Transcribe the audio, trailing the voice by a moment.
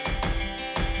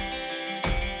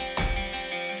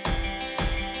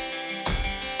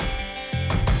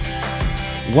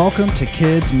Welcome to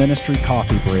Kids Ministry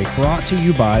Coffee Break, brought to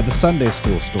you by the Sunday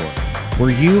School Store,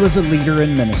 where you as a leader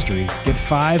in ministry get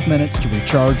 5 minutes to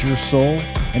recharge your soul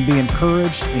and be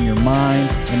encouraged in your mind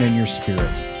and in your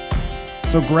spirit.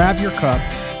 So grab your cup,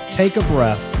 take a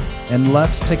breath, and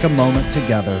let's take a moment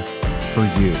together for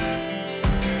you.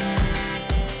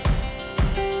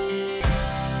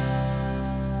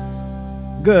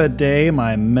 Good day,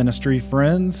 my ministry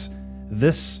friends.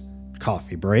 This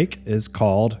coffee break is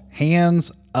called Hands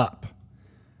Up.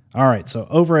 All right, so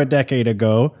over a decade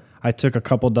ago, I took a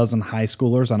couple dozen high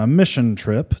schoolers on a mission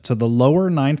trip to the lower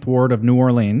Ninth Ward of New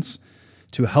Orleans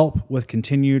to help with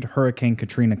continued Hurricane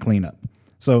Katrina cleanup.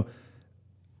 So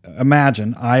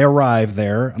imagine I arrive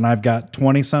there and I've got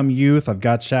 20-some youth, I've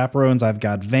got chaperones, I've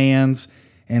got vans,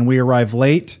 and we arrive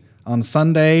late on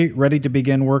Sunday, ready to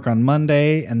begin work on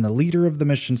Monday, and the leader of the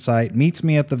mission site meets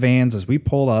me at the vans as we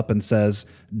pull up and says,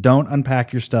 "Don't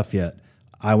unpack your stuff yet.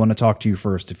 I want to talk to you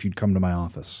first if you'd come to my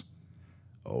office."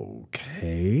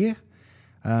 Okay.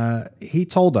 He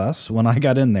told us when I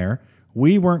got in there,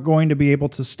 we weren't going to be able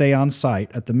to stay on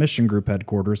site at the mission group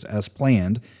headquarters as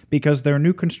planned because their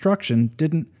new construction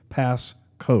didn't pass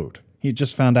code. He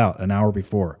just found out an hour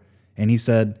before. And he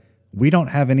said, "We don't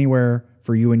have anywhere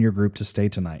for you and your group to stay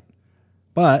tonight.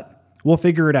 But we'll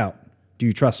figure it out. Do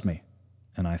you trust me?"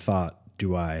 And I thought,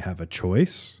 do I have a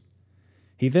choice?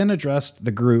 He then addressed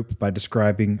the group by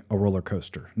describing a roller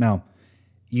coaster. Now,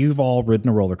 you've all ridden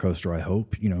a roller coaster, I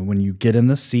hope. You know, when you get in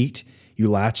the seat, you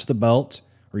latch the belt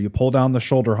or you pull down the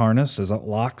shoulder harness as it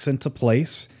locks into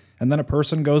place, and then a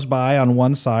person goes by on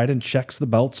one side and checks the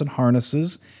belts and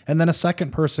harnesses, and then a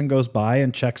second person goes by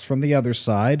and checks from the other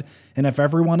side, and if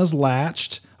everyone is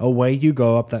latched, away you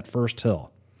go up that first hill.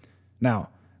 Now,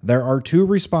 there are two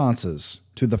responses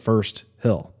to the first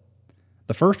hill.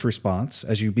 The first response,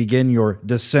 as you begin your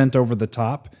descent over the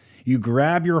top, you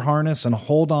grab your harness and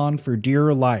hold on for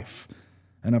dear life.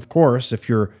 And of course, if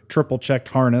your triple-checked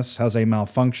harness has a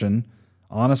malfunction,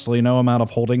 honestly, no amount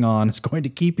of holding on is going to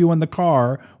keep you in the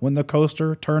car when the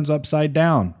coaster turns upside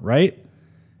down, right?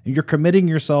 You're committing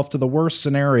yourself to the worst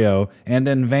scenario, and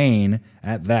in vain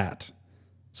at that.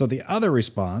 So the other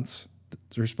response,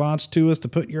 response 2, is to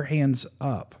put your hands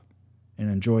up and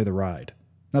enjoy the ride.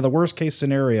 Now, the worst case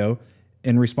scenario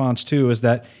in response 2 is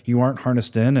that you aren't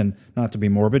harnessed in, and not to be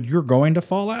morbid, you're going to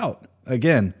fall out.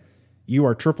 Again, you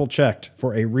are triple checked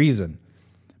for a reason.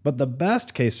 But the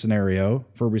best case scenario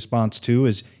for response 2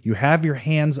 is you have your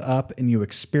hands up and you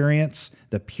experience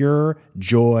the pure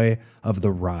joy of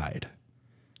the ride.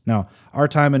 Now, our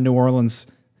time in New Orleans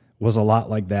was a lot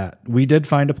like that. We did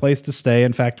find a place to stay.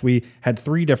 In fact, we had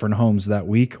 3 different homes that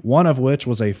week, one of which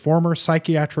was a former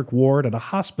psychiatric ward at a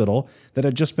hospital that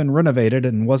had just been renovated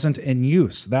and wasn't in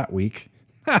use that week.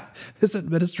 Isn't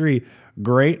ministry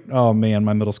great? Oh man,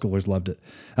 my middle schoolers loved it.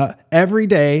 Every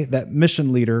day, that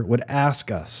mission leader would ask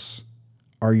us,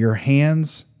 "Are your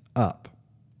hands up?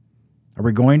 Are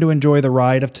we going to enjoy the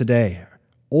ride of today?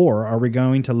 Or are we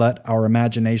going to let our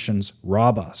imaginations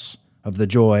rob us of the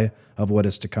joy of what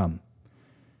is to come?"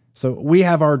 So we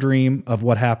have our dream of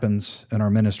what happens in our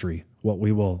ministry, what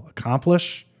we will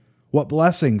accomplish, what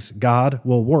blessings God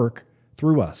will work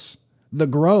through us, the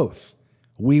growth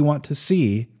we want to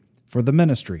see for the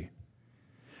ministry.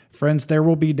 Friends, there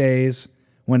will be days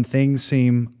when things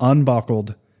seem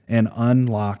unbuckled and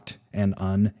unlocked and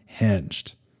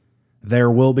unhinged. There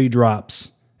will be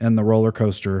drops in the roller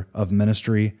coaster of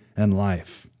ministry and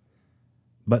life.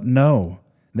 But know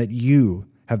that you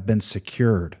have been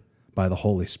secured by the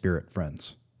Holy Spirit,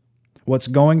 friends. What's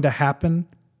going to happen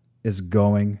is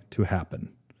going to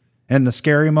happen. In the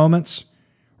scary moments,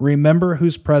 remember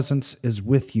whose presence is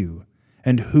with you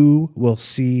and who will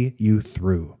see you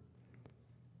through.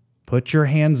 Put your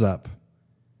hands up,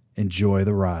 enjoy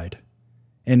the ride,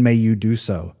 and may you do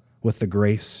so with the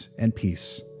grace and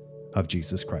peace of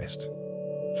Jesus Christ.